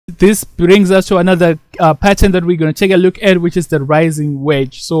this brings us to another pattern that we're going to take a look at, which is the rising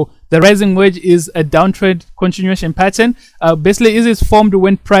wedge. So the rising wedge is a downtrend continuation pattern. Basically, it is formed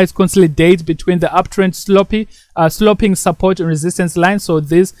when price consolidates between the uptrend sloping support and resistance lines. So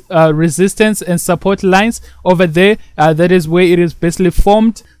this resistance and support lines over there, that is where it is basically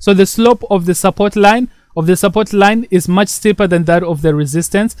formed. So the slope of the support line is much steeper than that of the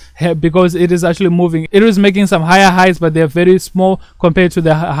resistance, because it is actually moving. It is making some higher highs, but they are very small compared to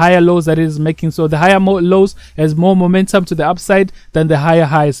the higher lows that it is making. So the higher lows has more momentum to the upside than the higher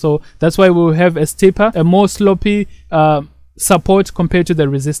highs. So that's why we will have a steeper, a more slopey support compared to the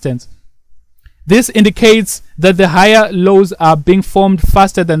resistance. This indicates that the higher lows are being formed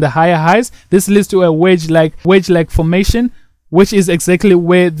faster than the higher highs. This leads to a wedge-like formation, which is exactly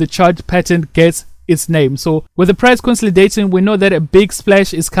where the chart pattern gets its name. So with the price consolidating, we know that a big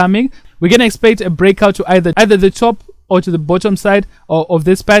splash is coming. We can expect a breakout to either the top or to the bottom side of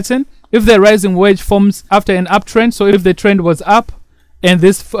this pattern. If the rising wedge forms after an uptrend, so if the trend was up and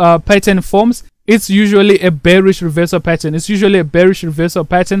this pattern forms, it's usually a bearish reversal pattern.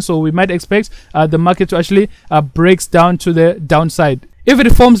 So we might expect the market to actually breaks down to the downside. If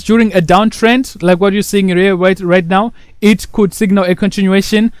it forms during a downtrend, like what you're seeing here right now, it could signal a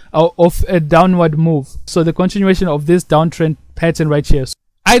continuation of a downward move. So the continuation of this downtrend pattern right here.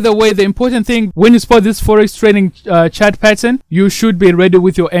 Either way, the important thing when you spot this forex trading chart pattern, you should be ready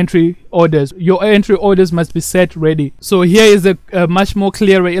with your entry orders. Your entry orders must be set ready. So here is a much more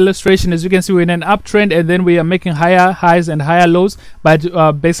clearer illustration. As you can see, we're in an uptrend and then we are making higher highs and higher lows, but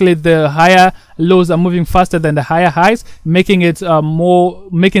basically the higher lows are moving faster than the higher highs, making it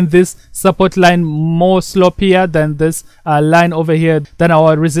making this support line more sloppier than this line over here, than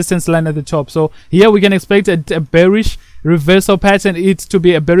our resistance line at the top. So here we can expect a bearish reversal pattern. It's to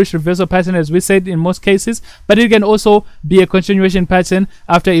be a bearish reversal pattern, as we said, in most cases, but it can also be a continuation pattern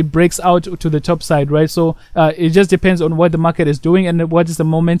after it breaks out to the top side, right? So it just depends on what the market is doing and what is the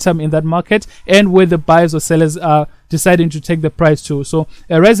momentum in that market and where the buyers or sellers are deciding to take the price to. So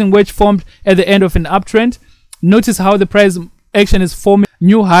a rising wedge formed at the end of an uptrend. Notice how the price action is forming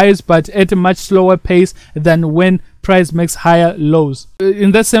new highs, but at a much slower pace than when price makes higher lows.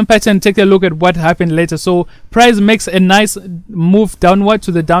 In that same pattern, take a look at what happened later. So price makes a nice move downward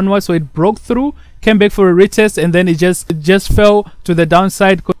to the downward, so it broke through, came back for a retest, and then it just fell to the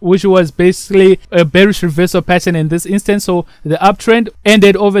downside, which was basically a bearish reversal pattern in this instance. So the uptrend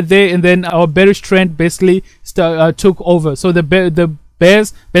ended over there, and then our bearish trend basically took over. So the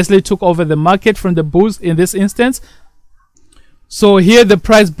bears basically took over the market from the bulls in this instance. So here the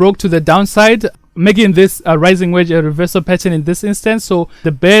price broke to the downside, making this a rising wedge a reversal pattern in this instance. So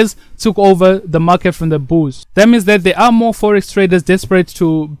the bears took over the market from the bulls. That means that there are more forex traders desperate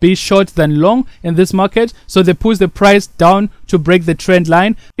to be short than long in this market, so they push the price down to break the trend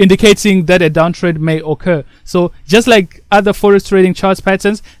line, indicating that a downtrend may occur. So just like other forex trading charts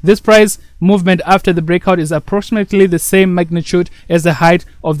patterns, this price movement after the breakout is approximately the same magnitude as the height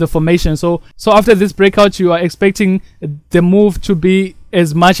of the formation. So after this breakout, you are expecting the move to be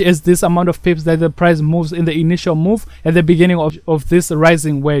as much as this amount of pips that the price moves in the initial move at the beginning of this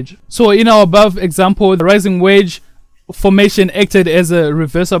rising wedge. So in our above example, the rising wedge formation acted as a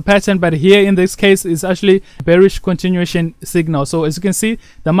reversal pattern, but here in this case is actually bearish continuation signal. So as you can see,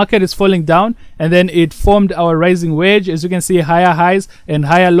 the market is falling down and then it formed our rising wedge. As you can see, higher highs and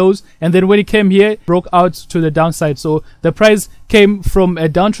higher lows, and then when it came here, it broke out to the downside. So the price came from a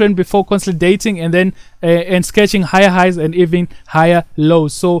downtrend before consolidating and then and sketching higher highs and even higher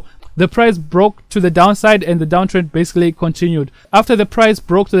lows. So the price broke to the downside and the downtrend basically continued. After the price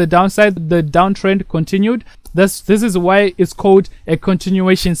broke to the downside, the downtrend continued. This is why it's called a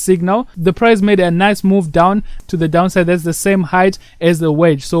continuation signal. The price made a nice move down to the downside. That's the same height as the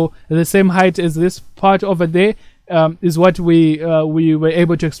wedge. So the same height as this part over there is what we were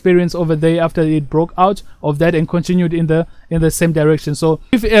able to experience over there after it broke out of that and continued in the same direction. So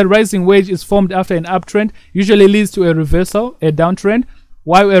if a rising wedge is formed after an uptrend, usually leads to a reversal, a downtrend,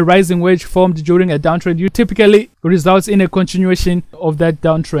 while a rising wedge formed during a downtrend, you typically results in a continuation of that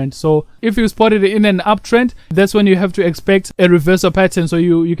downtrend. So if you spotted it in an uptrend, that's when you have to expect a reversal pattern. So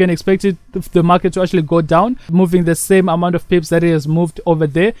you can expect the market to actually go down, moving the same amount of pips that it has moved over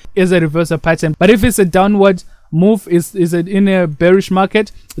there is a reversal pattern. But if it's a downward move, is in a bearish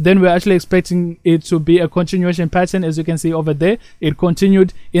market, then we're actually expecting it to be a continuation pattern. As you can see over there, it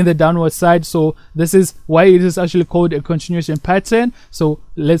continued in the downward side. So this is why it is actually called a continuation pattern. So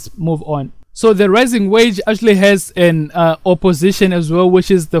let's move on. So the rising wedge actually has an opposition as well,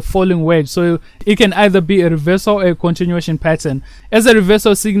 which is the falling wedge. So it can either be a reversal or a continuation pattern. As a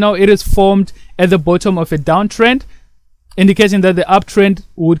reversal signal, it is formed at the bottom of a downtrend, indicating that the uptrend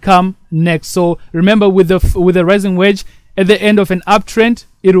would come next. So remember, with the rising wedge, at the end of an uptrend,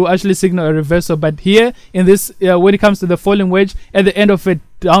 it will actually signal a reversal. But here in this, when it comes to the falling wedge, at the end of a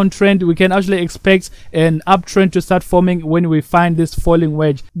downtrend, we can actually expect an uptrend to start forming when we find this falling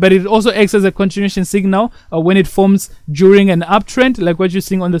wedge. But it also acts as a continuation signal when it forms during an uptrend, like what you're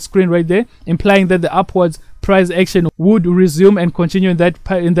seeing on the screen right there, implying that the upwards price action would resume and continue in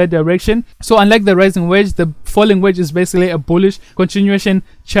that direction. So unlike the rising wedge, the falling wedge is basically a bullish continuation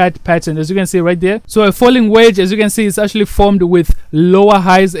chart pattern, as you can see right there. So a falling wedge, as you can see, is actually formed with lower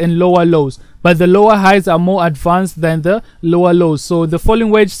highs and lower lows, but the lower highs are more advanced than the lower lows. So the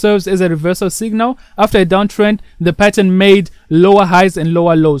falling wedge serves as a reversal signal. After a downtrend, the pattern made lower highs and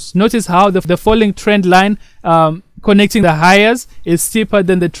lower lows. Notice how the falling trend line connecting the highs is steeper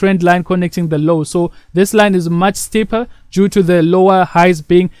than the trend line connecting the lows. So this line is much steeper due to the lower highs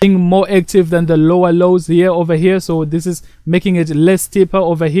being more active than the lower lows here over here. So this is making it less steeper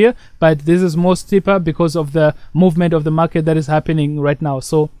over here, but this is more steeper because of the movement of the market that is happening right now.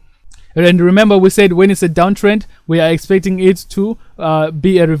 So, and remember, we said when it's a downtrend, we are expecting it to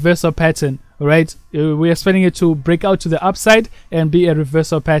be a reversal pattern, right? We are expecting it to break out to the upside and be a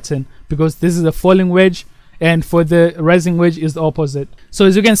reversal pattern, because this is a falling wedge, and for the rising wedge is the opposite. So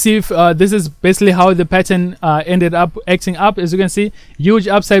as you can see, this is basically how the pattern ended up acting up. As you can see, huge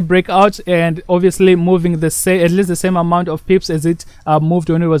upside breakout, and obviously moving the same, at least the same amount of pips as it moved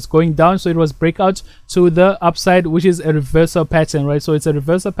when it was going down. So it was breakout to the upside, which is a reversal pattern, right? So it's a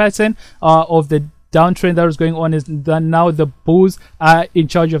reversal pattern of the downtrend that was going on. Is that now the bulls are in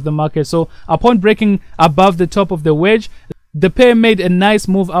charge of the market. So upon breaking above the top of the wedge, the pair made a nice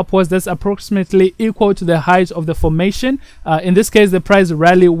move upwards that's approximately equal to the height of the formation. In this case, the price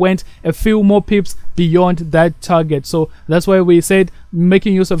rally went a few more pips beyond that target. So that's why we said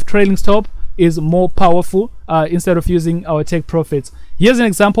making use of trailing stop is more powerful instead of using our take profits. Here's an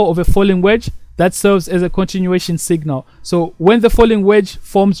example of a falling wedge that serves as a continuation signal. So when the falling wedge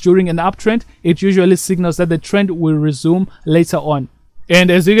forms during an uptrend, it usually signals that the trend will resume later on. And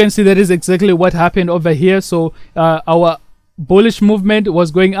as you can see, that is exactly what happened over here. So our bullish movement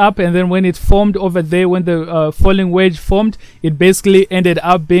was going up, and then when it formed over there, when the falling wedge formed, it basically ended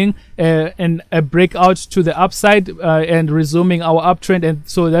up being a breakout to the upside and resuming our uptrend. And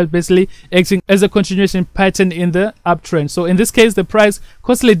so that's basically acting as a continuation pattern in the uptrend. So in this case, the price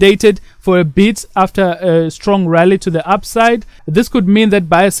consolidated for a bit after a strong rally to the upside. This could mean that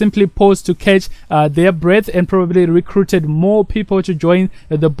buyers simply paused to catch their breath and probably recruited more people to join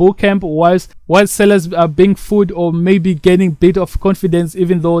the bull camp, whilst sellers are being fooled or maybe gaining bit of confidence,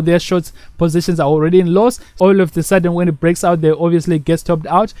 even though their short positions are already in loss. All of a sudden, when it breaks out, they obviously get stopped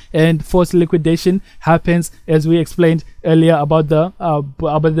out, and forced liquidation happens, as we explained earlier about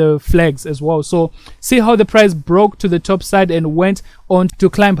the flags as well. So see how the price broke to the top side and went on to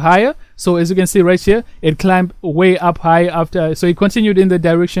climb higher. So as you can see right here, it climbed way up high after, so it continued in the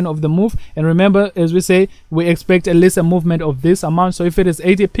direction of the move. And remember, as we say, we expect at least a movement of this amount. So if it is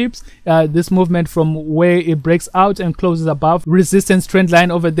 80 pips, this movement from where it breaks out and closes above resistance trend line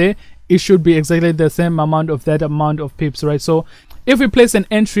over there, it should be exactly the same amount of that amount of pips, right? So if we place an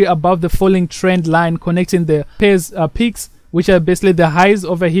entry above the falling trend line connecting the pairs peaks, which are basically the highs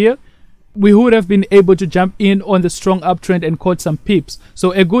over here, we would have been able to jump in on the strong uptrend and caught some pips.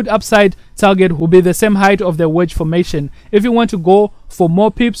 So a good upside target will be the same height of the wedge formation. If you want to go for more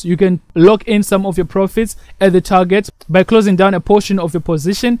pips, you can lock in some of your profits at the target by closing down a portion of your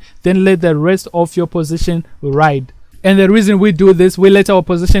position, then let the rest of your position ride. And the reason we do this, we let our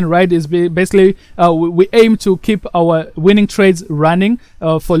position ride, is basically we aim to keep our winning trades running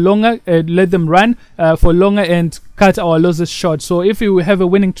for longer, let them run for longer, and cut our losses short. So if you have a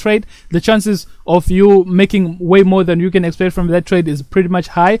winning trade, the chances of you making way more than you can expect from that trade is pretty much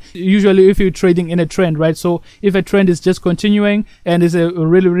high, usually if you're trading in a trend, right? So if a trend is just continuing and is a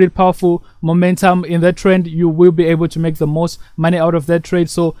really powerful momentum in that trend, you will be able to make the most money out of that trade.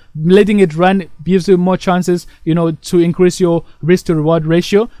 So letting it run gives you more chances, you know, to increase your risk to reward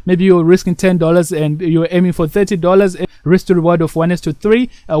ratio. Maybe you're risking $10 and you're aiming for $30, risk to reward of 1:3,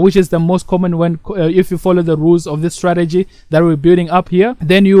 which is the most common when if you follow the rules of this strategy that we're building up here.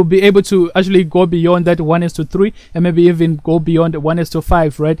 Then you'll be able to actually go beyond that 1:3 and maybe even go beyond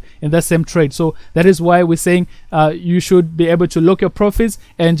 1:5, right, in that same trade. So that is why we're saying you should be able to lock your profits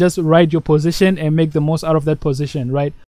and just ride your position and make the most out of that position, right?